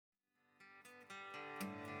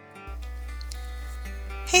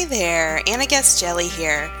Hey there, Anna Guest Jelly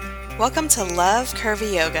here. Welcome to Love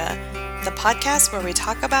Curvy Yoga, the podcast where we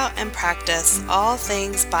talk about and practice all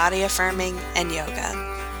things body affirming and yoga.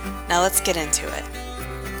 Now let's get into it.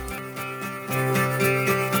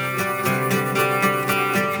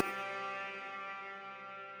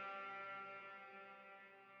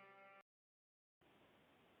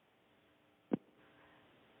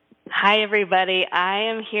 Hi, everybody. I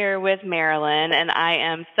am here with Marilyn, and I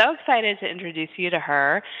am so excited to introduce you to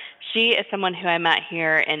her. She is someone who I met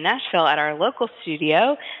here in Nashville at our local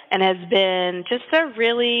studio and has been just a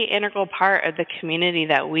really integral part of the community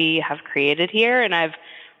that we have created here. And I've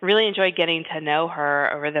really enjoyed getting to know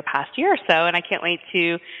her over the past year or so, and I can't wait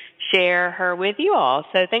to share her with you all.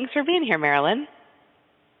 So thanks for being here, Marilyn.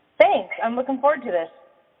 Thanks. I'm looking forward to this.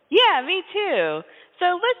 Yeah, me too. So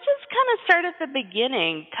let's just kind of start at the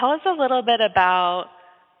beginning. Tell us a little bit about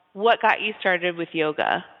what got you started with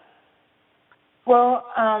yoga. Well,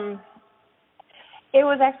 it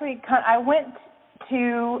was actually I went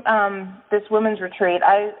to this women's retreat.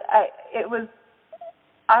 I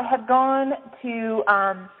had gone to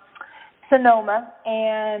Sonoma,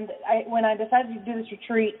 and when I decided to do this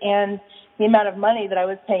retreat and the amount of money that I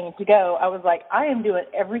was paying to go, I was like, I am doing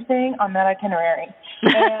everything on that itinerary,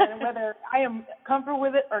 and whether I am comfortable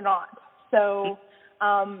with it or not. So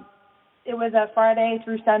it was a Friday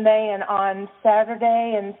through Sunday, and on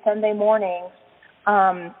Saturday and Sunday mornings,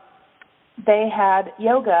 they had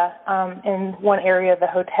yoga in one area of the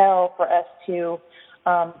hotel for us to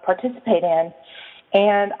participate in.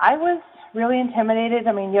 And I was really intimidated.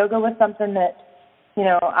 I mean, yoga was something that,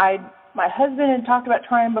 my husband had talked about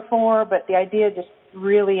trying before, but the idea just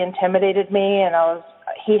really intimidated me. And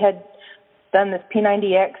he had done this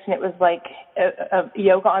P90X, and it was like a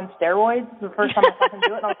yoga on steroids. The first time I saw him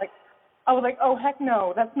do it, and I was like, oh heck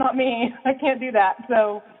no, that's not me. I can't do that.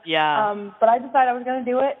 So yeah. But I decided I was going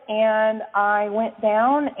to do it, and I went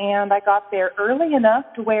down, and I got there early enough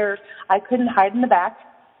to where I couldn't hide in the back.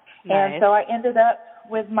 Nice. And so I ended up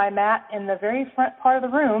with my mat in the very front part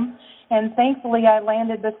of the room, and thankfully I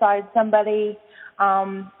landed beside somebody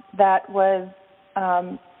that was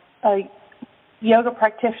a yoga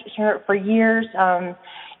practitioner for years,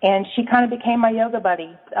 and she kind of became my yoga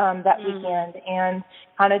buddy that weekend, and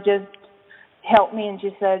kind of just helped me, and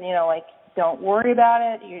she said, don't worry about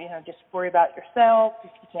it, just worry about yourself.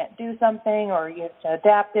 If you can't do something, or you have to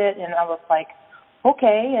adapt it. And I was like,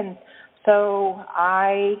 okay. And so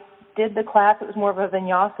I did the class. It was more of a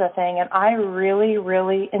vinyasa thing, and I really,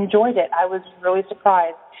 really enjoyed it. I was really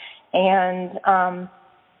surprised, and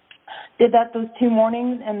did that those 2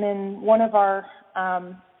 mornings. And then one of our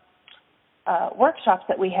workshops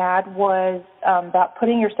that we had was about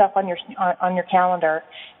putting yourself on your calendar,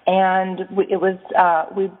 and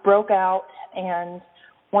we broke out. And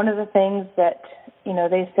one of the things that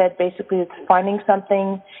they said basically is finding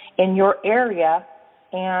something in your area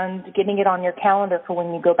and getting it on your calendar for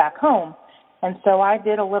when you go back home. And so I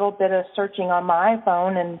did a little bit of searching on my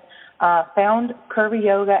iPhone and found Curvy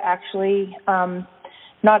Yoga, actually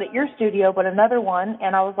not at your studio, but another one.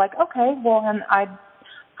 And I was like, okay, well, and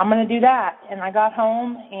I'm going to do that. And I got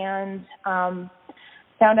home and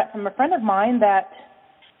found out from a friend of mine that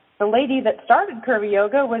the lady that started Curvy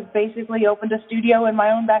Yoga was basically opened a studio in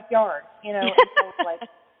my own backyard. And so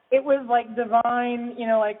it was like divine,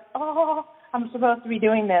 oh, I'm supposed to be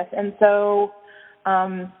doing this. And so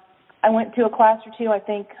I went to a class or two, I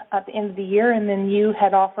think, at the end of the year, and then you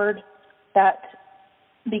had offered that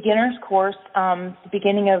beginner's course the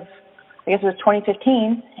beginning of, I guess it was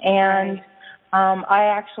 2015, and I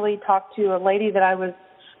actually talked to a lady that I was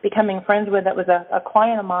becoming friends with that was a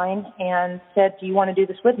client of mine, and said, do you want to do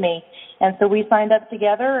this with me? And so we signed up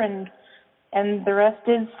together, and the rest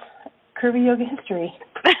is Curvy Yoga history.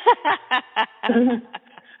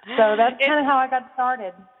 So that's kind of how I got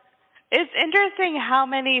started. It's interesting how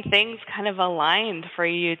many things kind of aligned for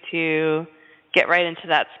you to get right into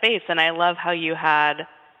that space. And I love how you had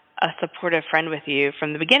a supportive friend with you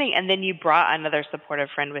from the beginning, and then you brought another supportive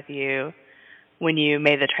friend with you when you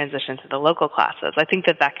made the transition to the local classes. I think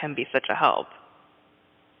that can be such a help.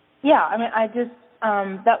 Yeah, I mean, I just,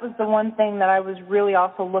 that was the one thing that I was really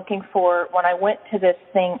also looking for when I went to this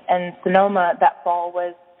thing in Sonoma that fall,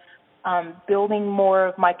 was building more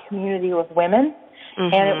of my community with women.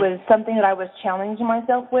 Mm-hmm. And it was something that I was challenging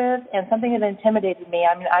myself with, and something that intimidated me.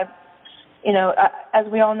 I mean, as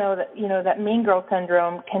we all know, that, that mean girl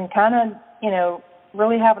syndrome can kind of,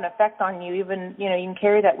 really have an effect on you. Even, you can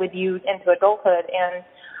carry that with you into adulthood. And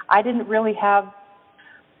I didn't really have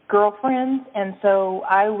girlfriends, and so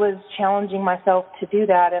I was challenging myself to do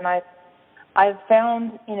that. And I've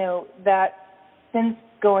found, that since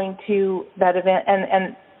going to that event,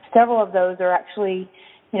 and several of those are actually,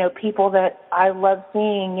 people that I love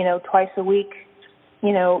seeing, twice a week,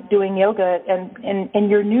 doing yoga and in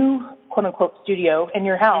your new quote unquote studio in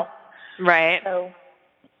your house. Right. So,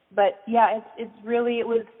 but yeah, it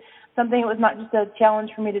was something. It was not just a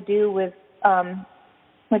challenge for me to do with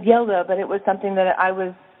yoga, but it was something that I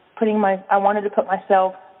wanted to put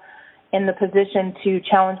myself in the position to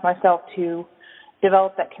challenge myself to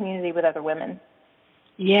develop that community with other women.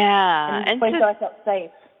 Yeah. And place where I felt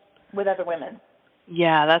safe with other women.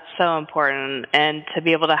 Yeah, that's so important. And to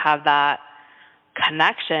be able to have that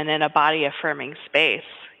connection in a body affirming space.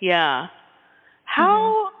 Yeah.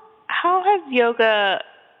 How has yoga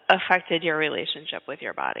affected your relationship with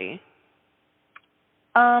your body?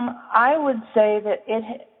 I would say that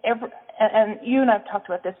and you and I've talked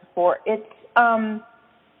about this before.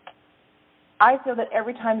 I feel that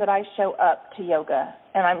every time that I show up to yoga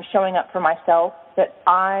and I'm showing up for myself, that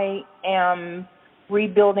I am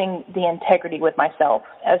rebuilding the integrity with myself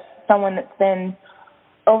as someone that's been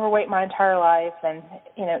overweight my entire life and,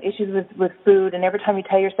 issues with food. And every time you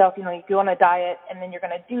tell yourself, you go on a diet and then you're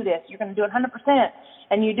going to do this, you're going to do it 100%,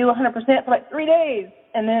 and you do 100% for like 3 days,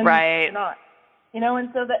 and then you're not. And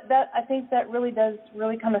so that I think that really does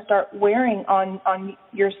kind of start wearing on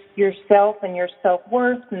yourself and your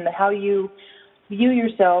self-worth and how you view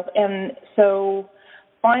yourself. And so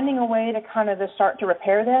finding a way to kind of start to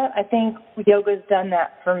repair that, I think yoga's done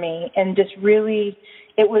that for me. And just really,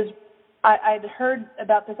 I'd heard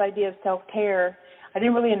about this idea of self-care. I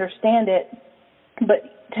didn't really understand it,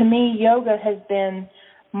 but to me, yoga has been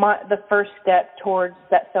the first step towards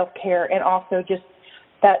that self-care, and also just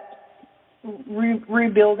that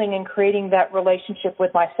rebuilding and creating that relationship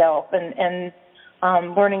with myself, and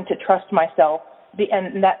learning to trust myself.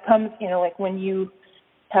 And that comes, like when you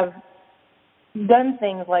have done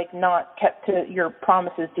things like not kept to your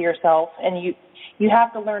promises to yourself, and you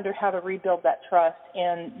have to learn how to rebuild that trust,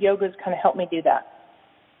 and yoga's kind of helped me do that.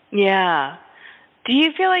 Yeah. Do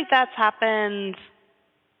you feel like that's happened?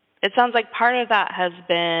 It sounds like part of that has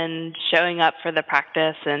been showing up for the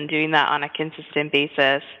practice and doing that on a consistent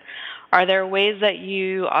basis. Are there ways that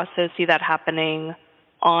you also see that happening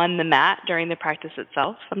on the mat during the practice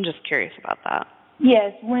itself? I'm just curious about that.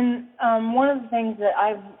 Yes, when one of the things that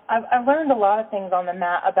I've learned a lot of things on the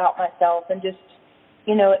mat about myself, and just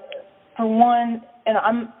for one, and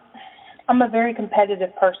I'm a very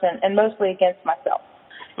competitive person, and mostly against myself,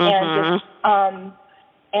 and just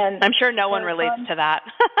and I'm sure no one relates to that.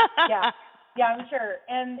 yeah, I'm sure.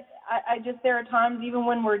 And I just, there are times even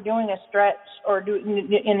when we're doing a stretch or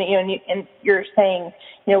and you're saying,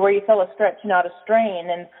 where you feel a stretch, not a strain,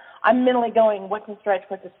 and I'm mentally going, what's a stretch,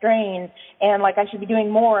 what's a strain, and like I should be doing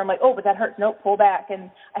more. I'm like, oh, but that hurts. Nope, pull back. And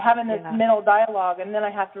I have in this mental dialogue, and then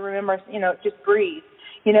I have to remember, just breathe,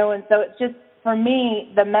 and so it's just, for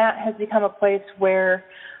me, the mat has become a place where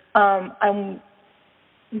I'm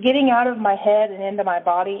getting out of my head and into my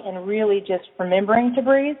body and really just remembering to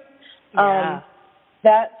breathe. Yeah.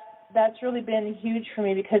 That's really been huge for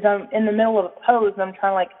me, because I'm in the middle of a pose and I'm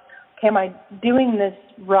trying to, like, okay, am I doing this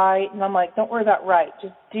right? And I'm like, don't worry about right.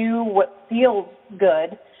 Just do what feels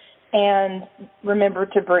good and remember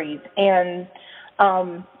to breathe. And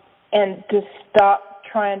to stop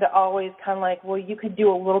trying to always kind of like, well, you could do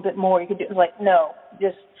a little bit more. You could do, like, no,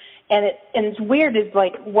 just, and it's weird, is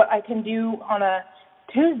like what I can do on a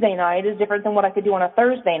Tuesday night is different than what I could do on a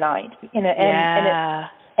Thursday night.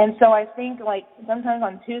 And so I think, like, sometimes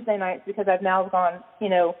on Tuesday nights, because I've now gone,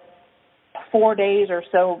 4 days or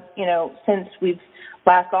so, since we've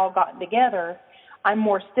last all gotten together, I'm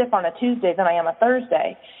more stiff on a Tuesday than I am a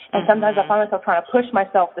Thursday. And sometimes I find myself trying to push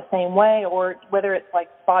myself the same way, or whether it's like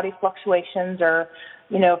body fluctuations, or,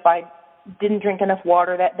 if I didn't drink enough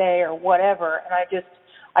water that day or whatever. And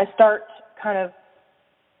I start kind of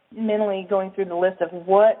mentally going through the list of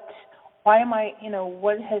why am I,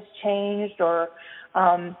 what has changed, or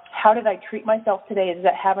how did I treat myself today? Is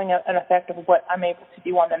that having an effect of what I'm able to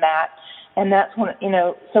do on the mat? And that's when,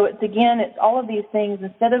 so it's all of these things,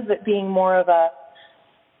 instead of it being more of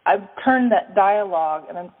I've turned that dialogue,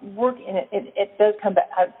 and I'm working, and it does come back.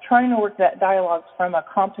 I'm trying to work that dialogue from a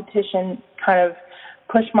competition, kind of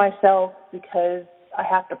push myself because I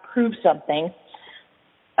have to prove something,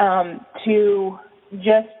 to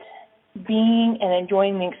just being and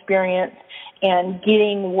enjoying the experience and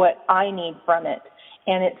getting what I need from it.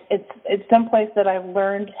 And it's someplace that I've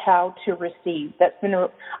learned how to receive.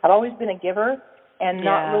 I've always been a giver, and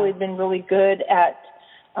not really been really good at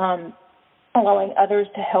allowing others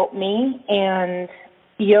to help me. And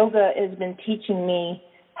yoga has been teaching me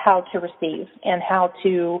how to receive and how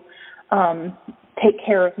to take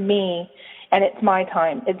care of me. and it's my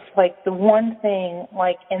time. It's like the one thing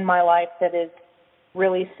like in my life that is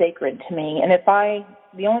really sacred to me. And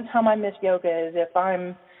the only time I miss yoga is if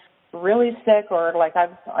I'm really sick or like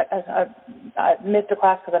I've missed a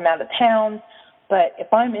class because I'm out of town. But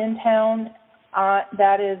if I'm in town,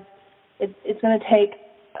 it's going to take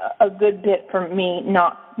a good bit for me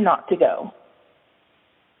not to go.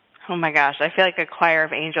 Oh my gosh, I feel like a choir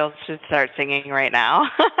of angels should start singing right now.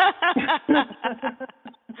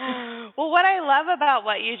 Well, what I love about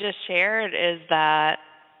what you just shared is that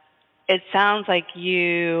it sounds like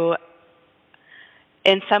you,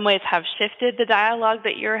 in some ways, have shifted the dialogue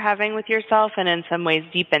that you're having with yourself and in some ways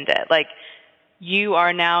deepened it. Like, you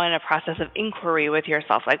are now in a process of inquiry with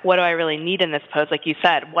yourself. Like, what do I really need in this pose? Like you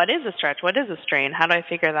said, what is a stretch? What is a strain? How do I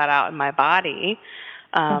figure that out in my body?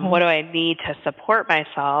 What do I need to support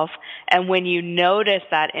myself? And when you notice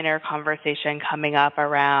that inner conversation coming up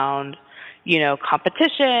around,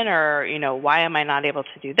 competition or, why am I not able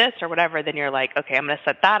to do this or whatever, then you're like, okay, I'm going to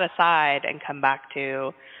set that aside and come back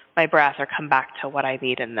to my breath or come back to what I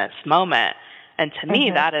need in this moment. And to me,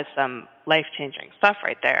 that is some life-changing stuff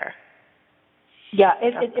right there. Yeah,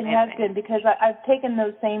 it has been because I've taken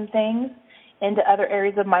those same things into other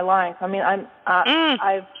areas of my life. I mean,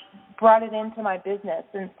 I've brought it into my business,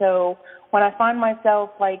 and so when I find myself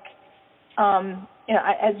like, I'm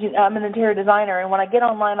an interior designer, and when I get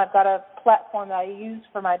online, I've got a platform that I use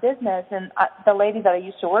for my business, and the lady that I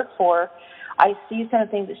used to work for, I see some of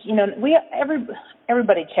the things that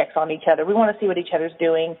everybody checks on each other. We want to see what each other's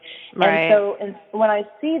doing, right. and when I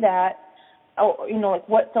see that. Like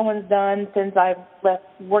what someone's done since I've left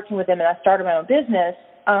working with them and I started my own business,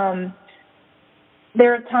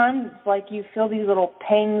 there are times like you feel these little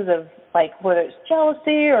pangs of like whether it's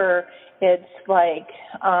jealousy or it's like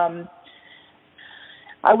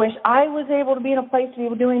I wish I was able to be in a place to be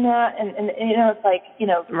able doing that, and it's like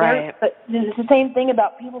right. But it's the same thing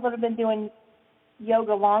about people that have been doing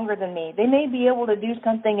yoga longer than me. They may be able to do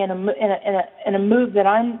something in a move that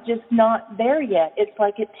I'm just not there yet. It's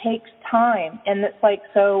like it takes time, and it's like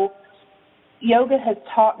so. Yoga has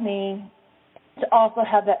taught me to also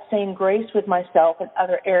have that same grace with myself in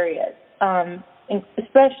other areas, and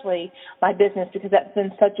especially my business, because that's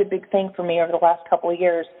been such a big thing for me over the last couple of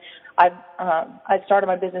years. I started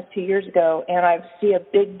my business 2 years ago, and I see a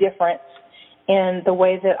big difference in the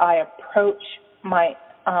way that I approach my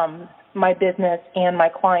business and my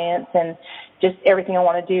clients and just everything I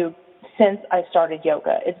want to do since I started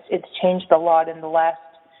yoga. It's changed a lot in the last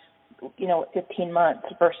 15 months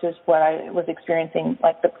versus what I was experiencing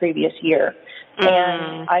like the previous year.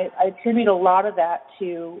 And I attribute a lot of that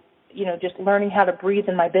to just learning how to breathe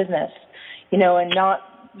in my business, and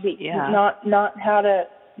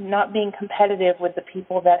not being competitive with the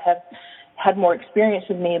people that have had more experience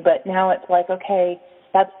with me. But now it's like, okay,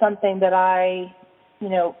 that's something that I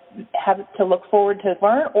have to look forward to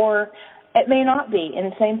learn, or it may not be.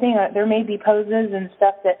 And the same thing, there may be poses and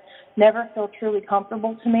stuff that never feel truly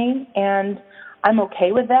comfortable to me, and I'm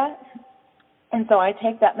okay with that. And so I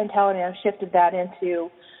take that mentality and I've shifted that to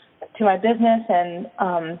my business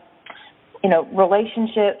and,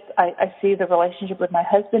 relationships. I see the relationship with my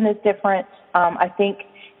husband is different. I think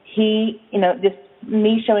just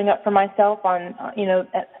me showing up for myself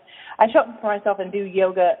I show up for myself and do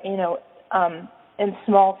yoga, in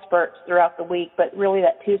small spurts throughout the week, but really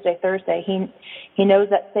that Tuesday, Thursday, he knows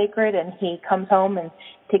that's sacred, and he comes home and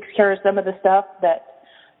takes care of some of the stuff that,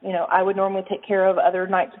 I would normally take care of other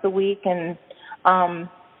nights of the week. And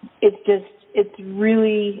it's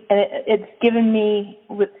really, and it's given me,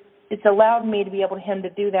 it's allowed me to be able him to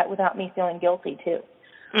do that without me feeling guilty too.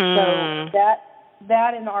 So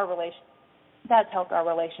that in our relationship, that's helped our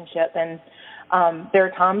relationship. And there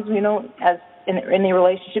are times, as in the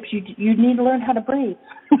relationships, you need to learn how to breathe.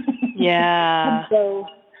 Yeah. So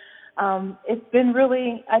it's been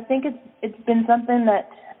really, I think it's been something that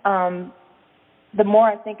the more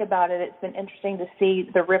I think about it, it's been interesting to see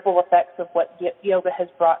the ripple effects of what yoga has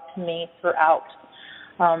brought to me throughout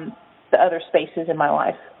the other spaces in my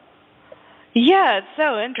life. Yeah, it's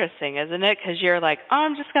so interesting, isn't it? Because you're like, oh,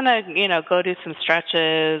 I'm just going to, go do some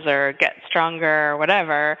stretches or get stronger or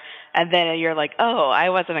whatever. And then you're like, oh, I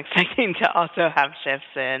wasn't expecting to also have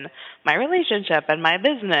shifts in my relationship and my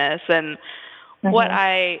business. And what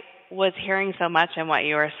I was hearing so much in what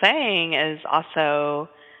you were saying is also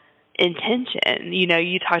intention.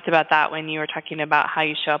 You talked about that when you were talking about how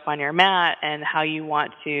you show up on your mat and how you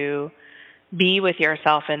want to be with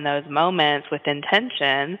yourself in those moments with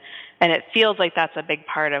intention. And it feels like that's a big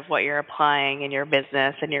part of what you're applying in your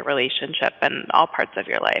business and your relationship and all parts of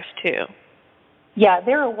your life too. Yeah,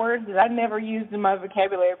 there are words that I've never used in my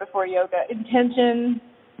vocabulary before yoga. Intention,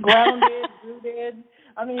 grounded, did.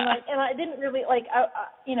 I mean, like, and I didn't really like, I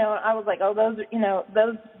was like, oh, those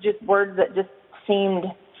just words that just seemed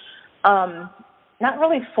not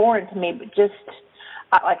really foreign to me, but just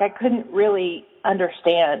like I couldn't really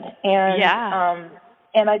understand.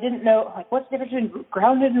 And I didn't know, like, what's the difference between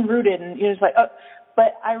grounded and rooted? And it's like, oh,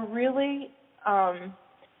 but I really,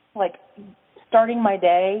 like, starting my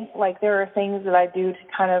day, like, there are things that I do to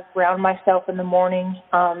kind of ground myself in the morning.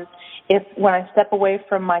 When I step away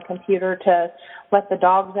from my computer to let the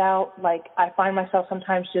dogs out, like, I find myself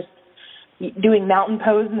sometimes just doing mountain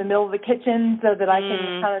pose in the middle of the kitchen so that I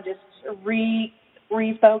can kind of just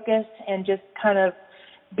refocus and just kind of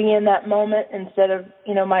be in that moment instead of,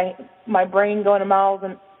 my brain going a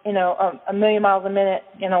million miles a minute,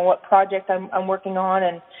 what project I'm working on,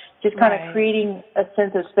 and just kind of creating a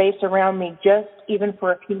sense of space around me just even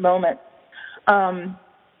for a few moments. And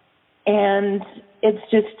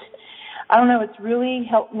it's just, I don't know, it's really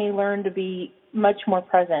helped me learn to be much more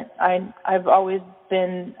present. I've always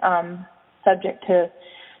been subject to,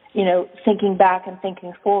 thinking back and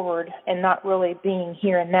thinking forward and not really being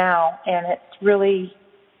here and now. And it's really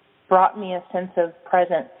brought me a sense of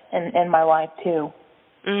presence in my life too.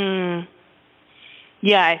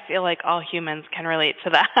 Yeah, I feel like all humans can relate to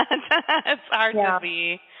that. It's hard to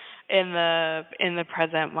be in the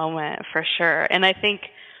present moment for sure. And I think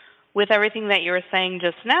with everything that you were saying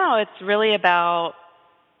just now, it's really about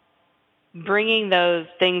bringing those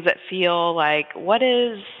things that feel like what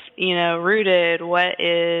is, rooted, what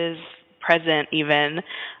is present even,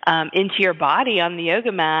 into your body on the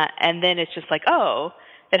yoga mat. And then it's just like, oh,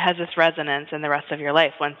 it has this resonance in the rest of your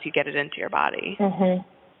life once you get it into your body. Mm-hmm.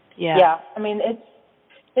 Yeah. I mean,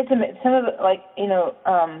 it's some of it, like,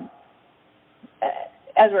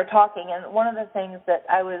 as we're talking, and one of the things that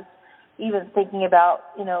I was even thinking about,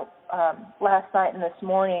 last night and this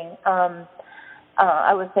morning,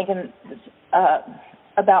 I was thinking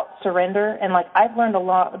about surrender, and like I've learned a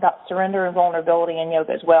lot about surrender and vulnerability in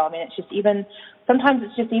yoga as well. I mean, sometimes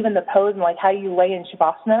it's just even the pose and like how you lay in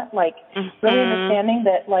Shavasana, like really understanding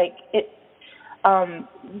that like it,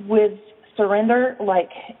 with surrender,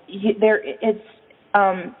 like it's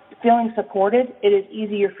feeling supported, it is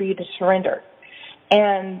easier for you to surrender.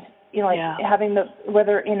 And, having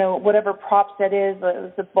whatever props that is,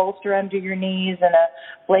 the bolster under your knees and a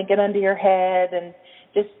blanket under your head and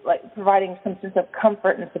just like providing some sense of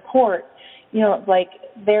comfort and support,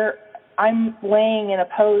 I'm laying in a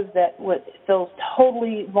pose that feels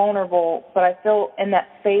totally vulnerable, but I feel in that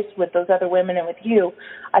space with those other women and with you,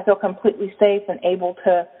 I feel completely safe and able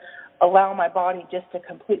to allow my body just to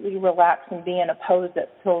completely relax and be in a pose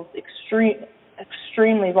that feels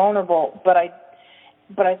extremely vulnerable, but I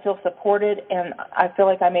feel supported, and I feel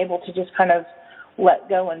like I'm able to just kind of let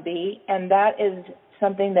go and be. And that is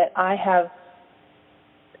something that I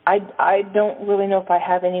don't really know if I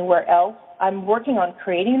have anywhere else. I'm working on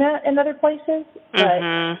creating that in other places, but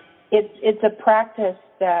it's a practice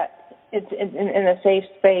that it's in a safe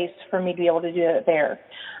space for me to be able to do it there.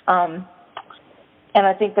 And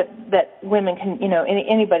I think that women can,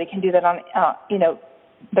 anybody can do that on,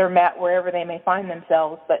 their mat wherever they may find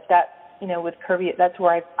themselves. But that, with Curvy, that's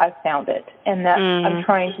where I've found it. And that I'm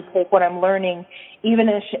trying to take what I'm learning, even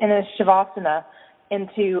in a Shavasana,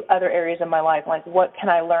 into other areas of my life. Like, what can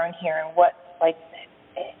I learn here, and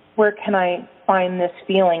where can I find this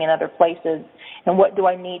feeling in other places, and what do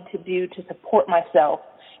I need to do to support myself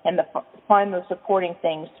and to find those supporting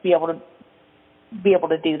things to be able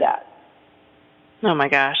to do that. Oh my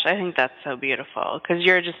gosh, I think that's so beautiful, because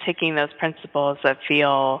you're just taking those principles that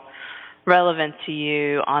feel relevant to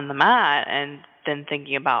you on the mat and then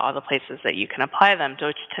thinking about all the places that you can apply them,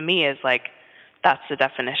 which to me is like, that's the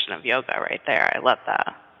definition of yoga right there. I love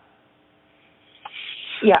that.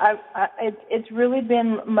 Yeah, it's really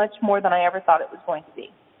been much more than I ever thought it was going to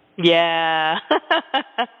be. Yeah.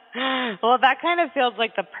 Well, that kind of feels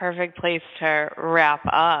like the perfect place to wrap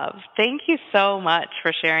up. Thank you so much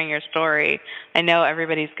for sharing your story. I know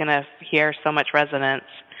everybody's going to hear so much resonance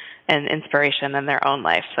and inspiration in their own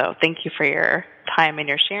life. So thank you for your time and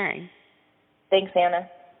your sharing. Thanks, Anna.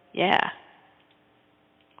 Yeah.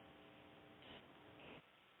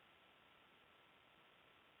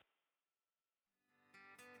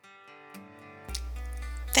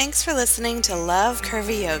 Thanks for listening to Love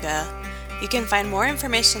Curvy Yoga. You can find more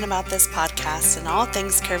information about this podcast and all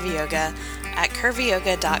things Curvy Yoga at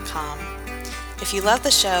curvyyoga.com. If you love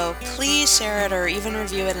the show, please share it or even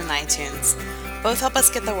review it in iTunes. Both help us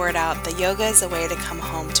get the word out that yoga is a way to come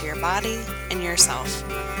home to your body and yourself,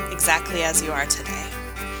 exactly as you are today.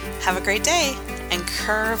 Have a great day and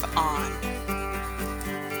curve on.